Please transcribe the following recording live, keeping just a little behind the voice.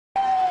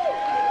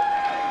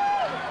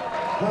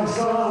Thanks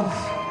a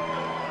lot.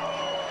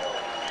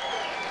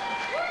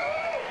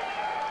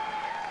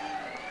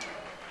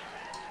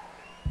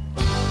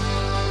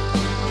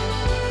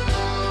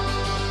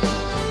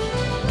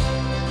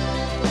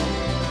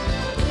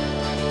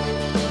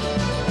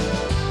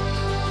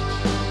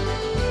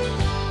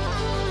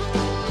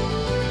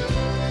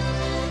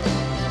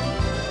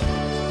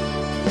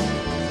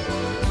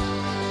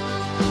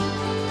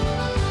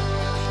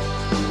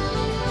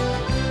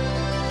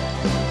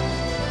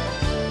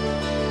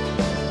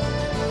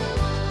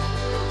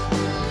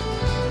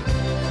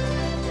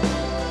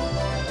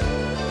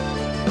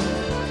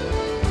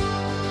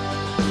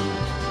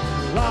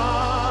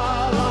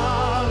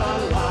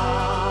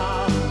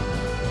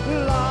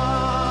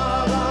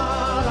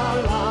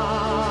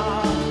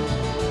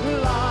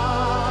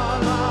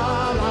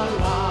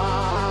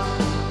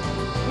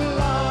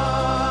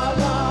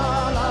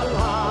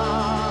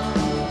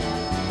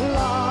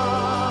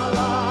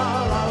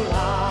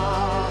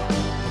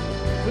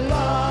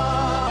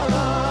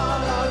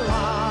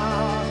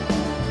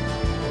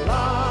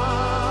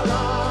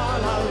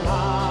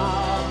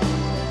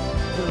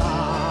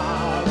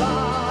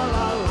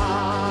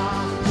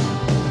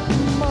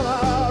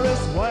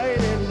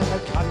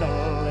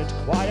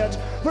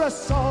 For a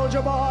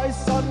soldier boy's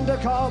son to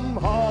come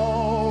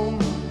home.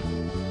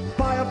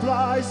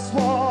 Fireflies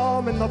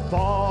swarm in the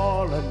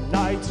fallen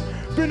night.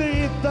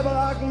 Beneath the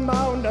black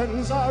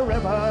mountains a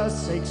river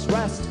seeks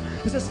rest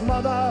as his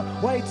mother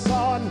waits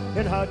on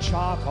in her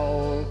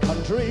charcoal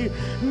country,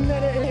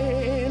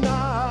 knitting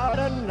out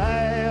her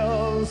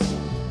nails.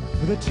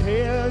 The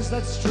tears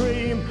that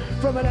stream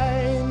from an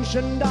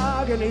ancient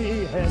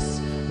agony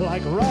hiss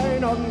like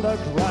rain on the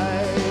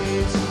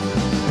grate.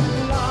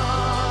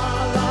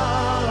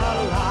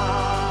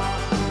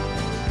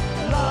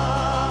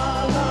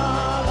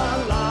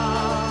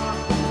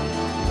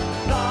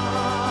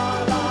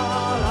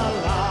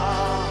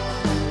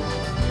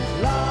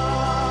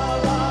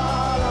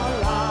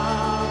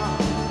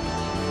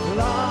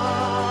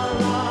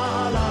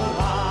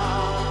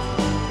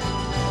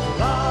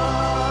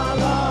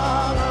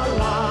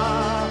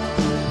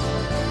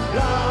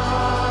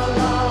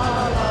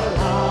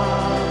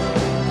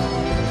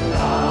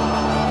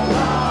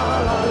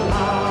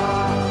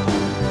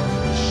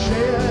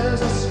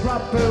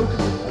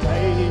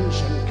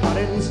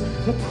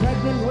 The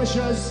pregnant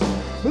wishes,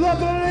 the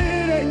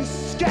bleeding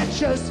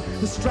sketches,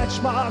 the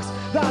stretch marks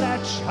that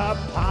etch her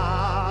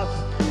path.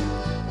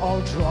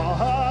 I'll draw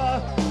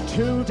her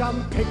to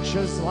dumb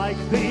pictures like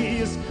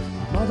these.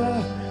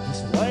 Mother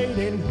is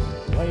waiting,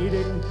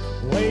 waiting,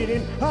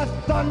 waiting. A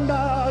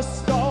thunder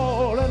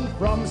stolen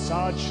from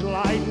such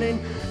lightning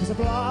is a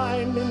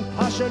blinding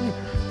passion,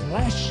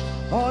 flesh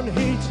on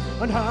heat,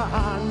 and her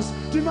hands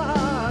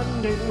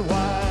demanding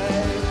way.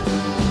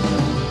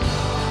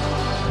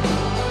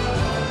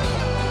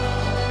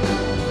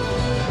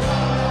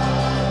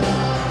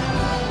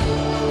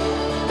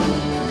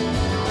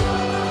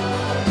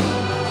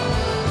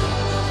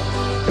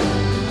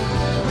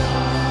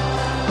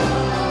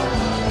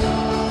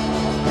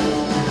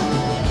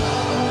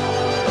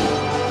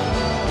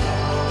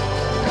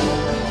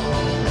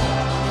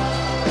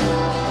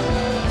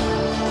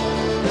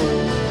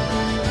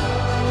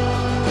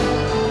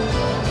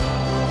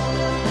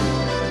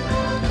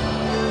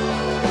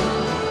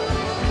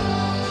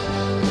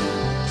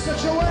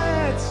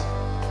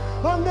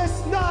 On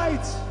this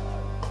night,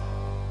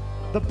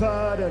 the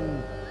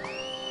burden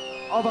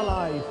of a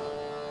life,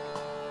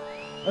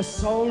 a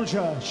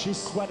soldier she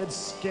sweated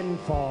skin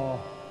for,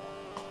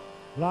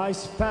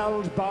 lies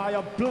felled by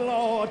a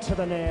blow to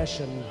the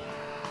nation.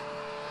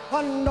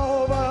 And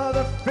over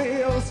the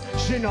fields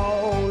she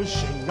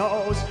knows,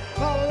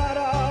 a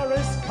letter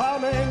is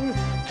coming,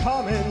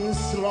 coming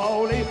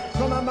slowly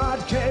from a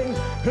mad king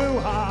who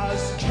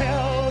has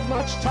killed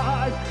much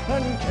time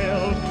and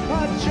killed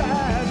a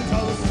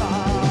gentle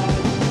son.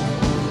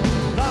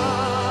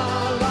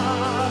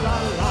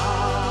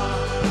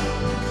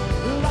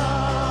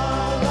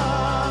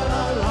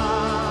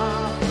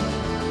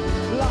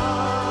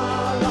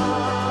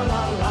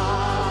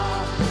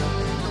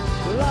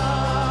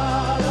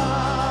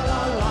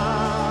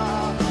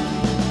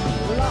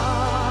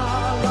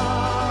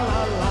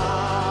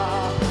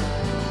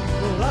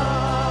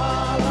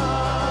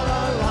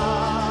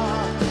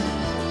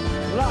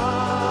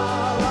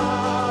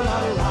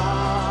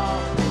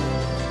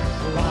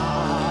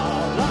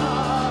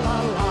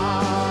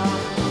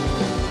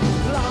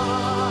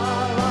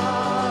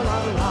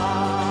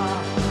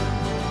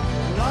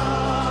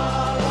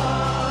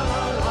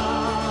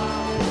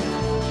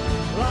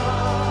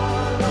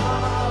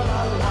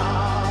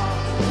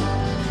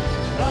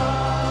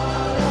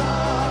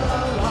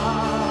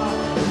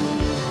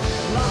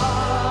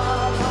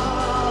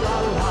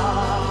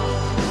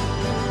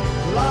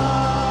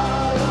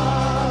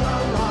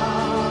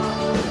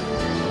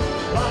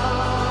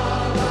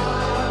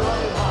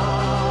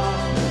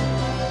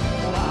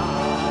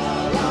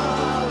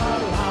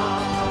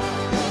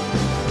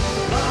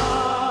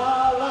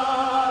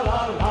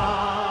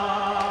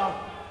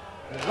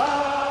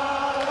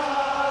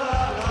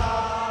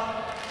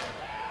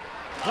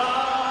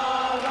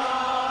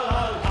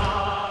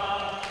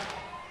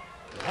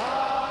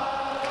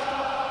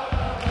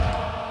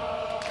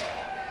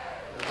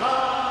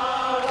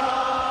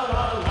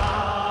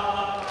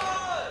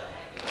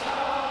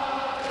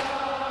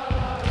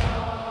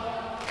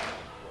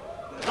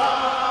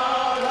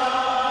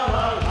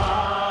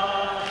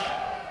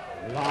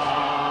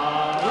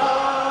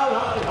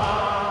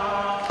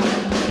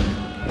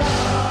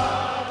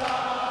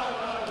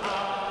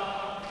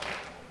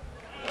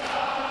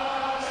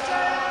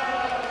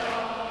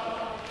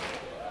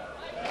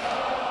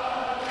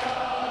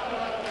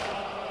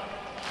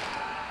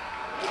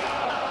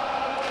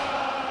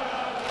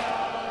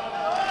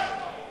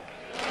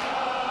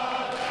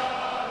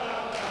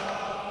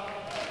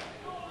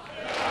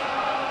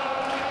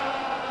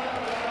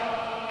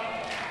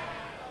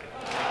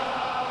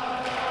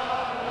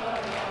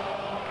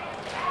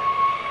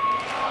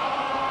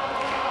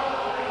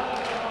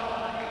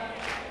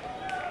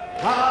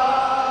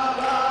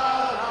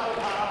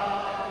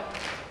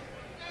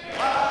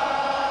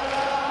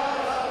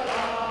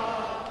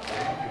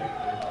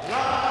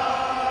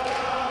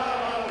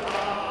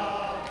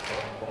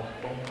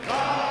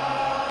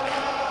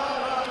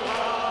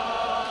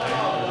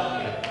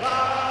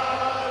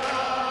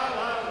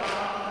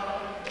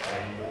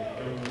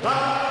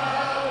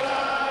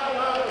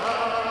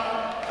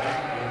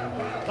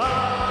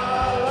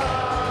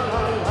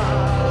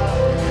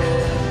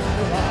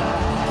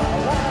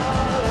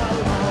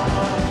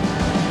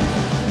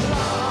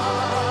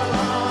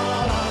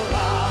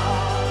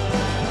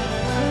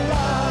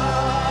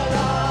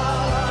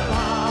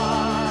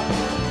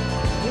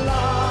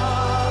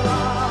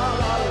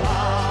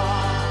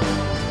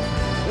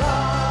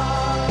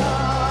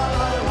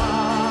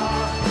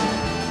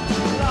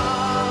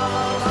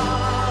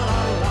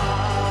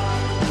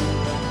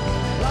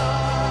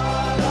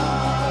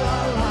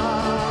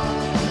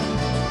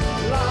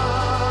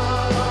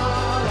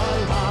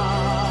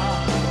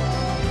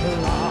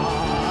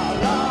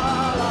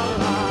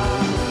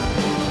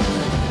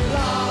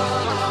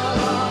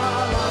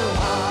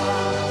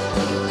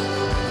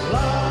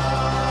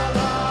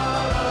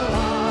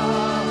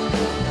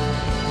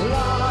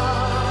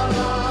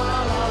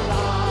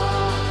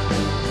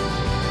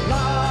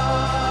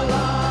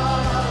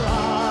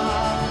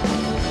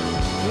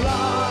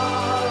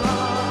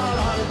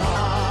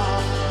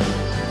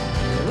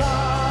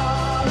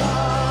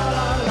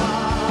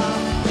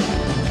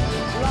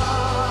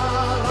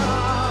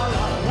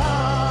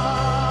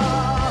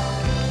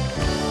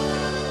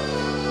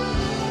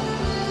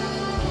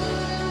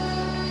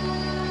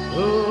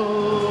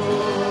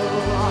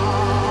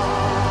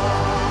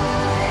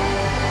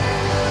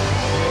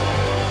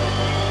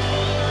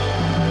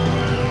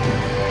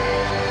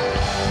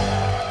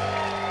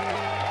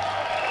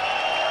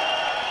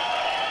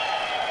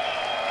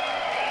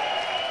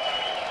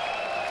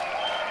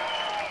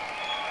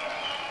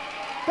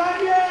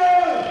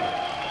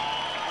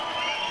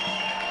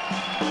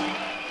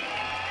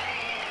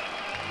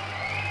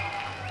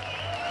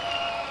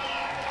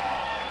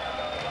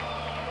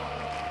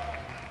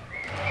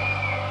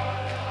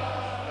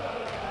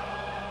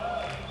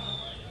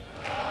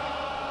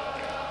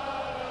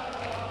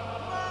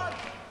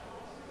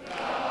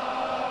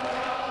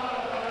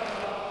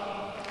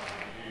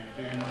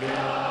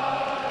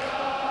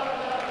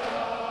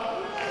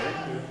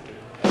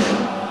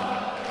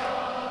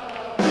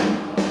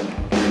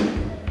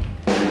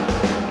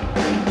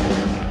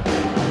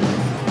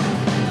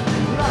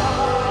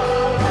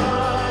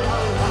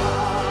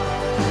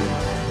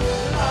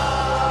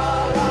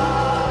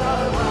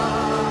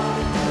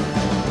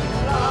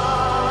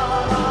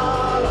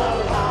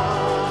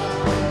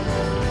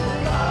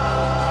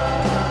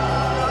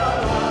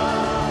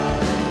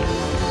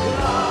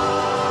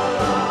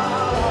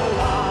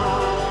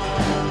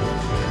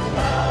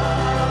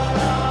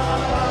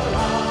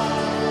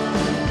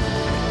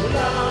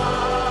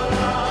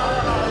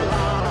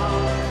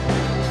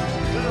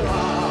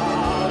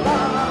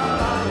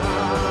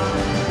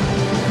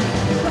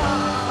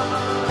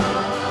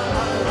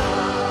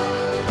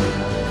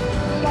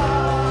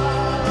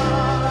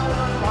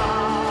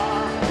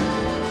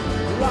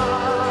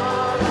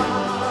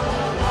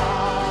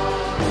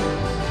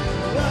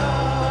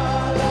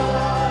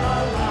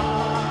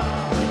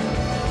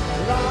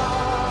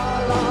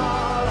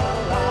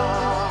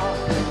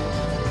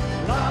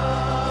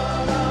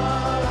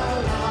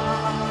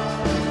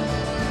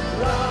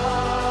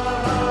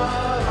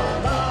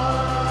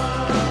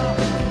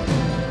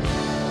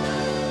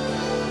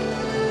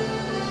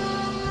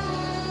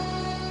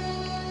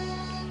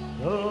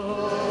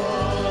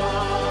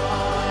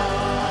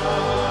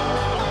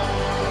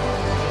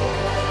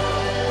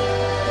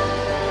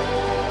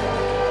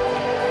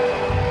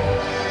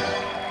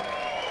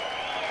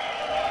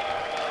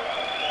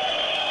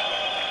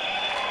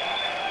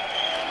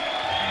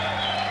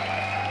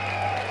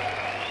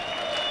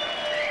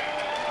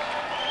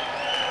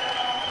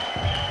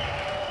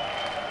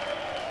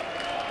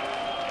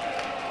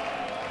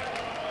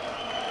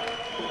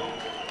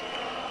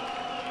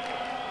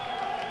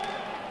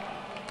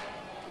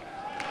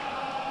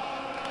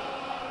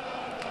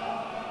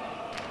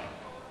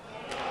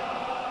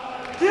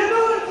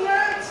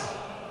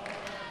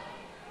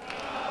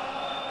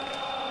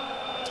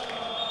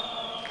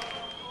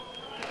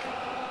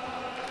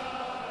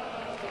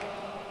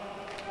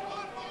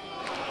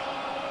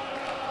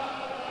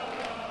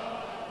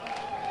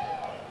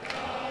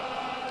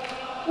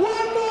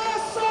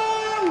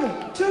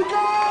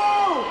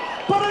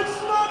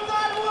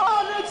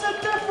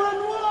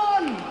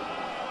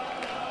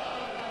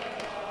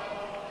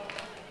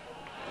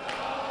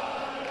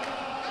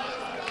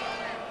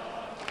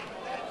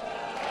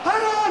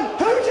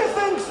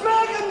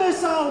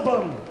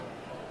 Album.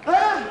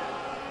 Huh?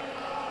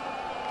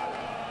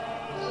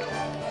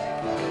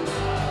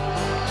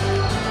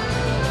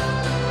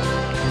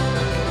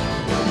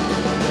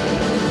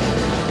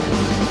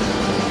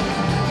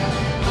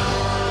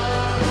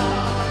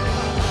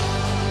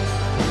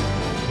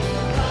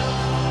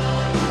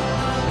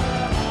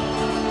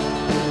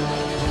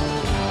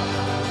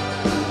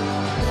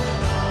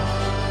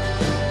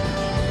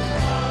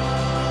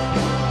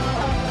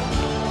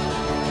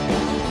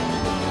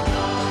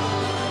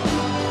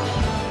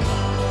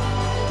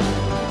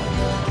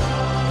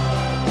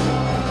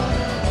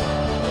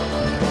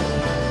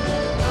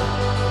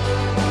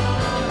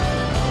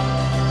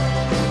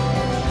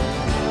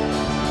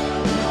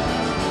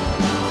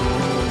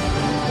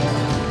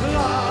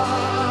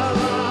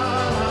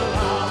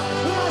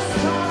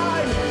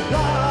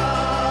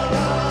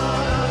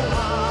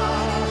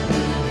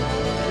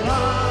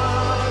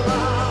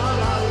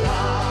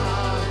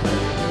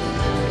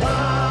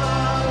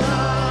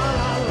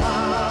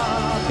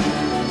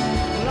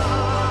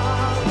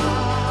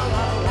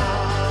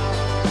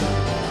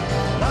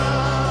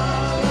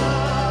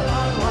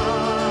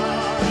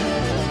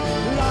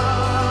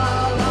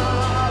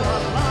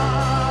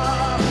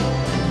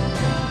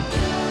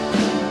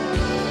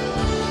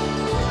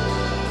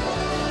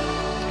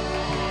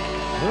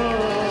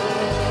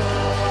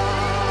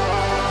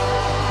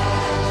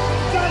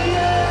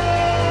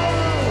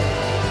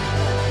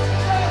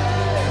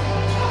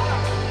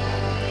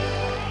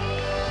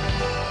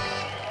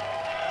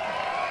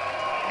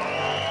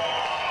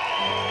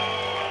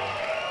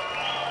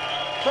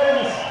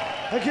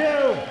 Thank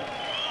you.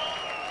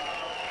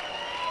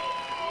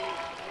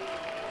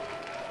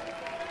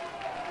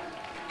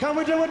 Can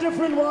we do a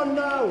different one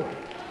now?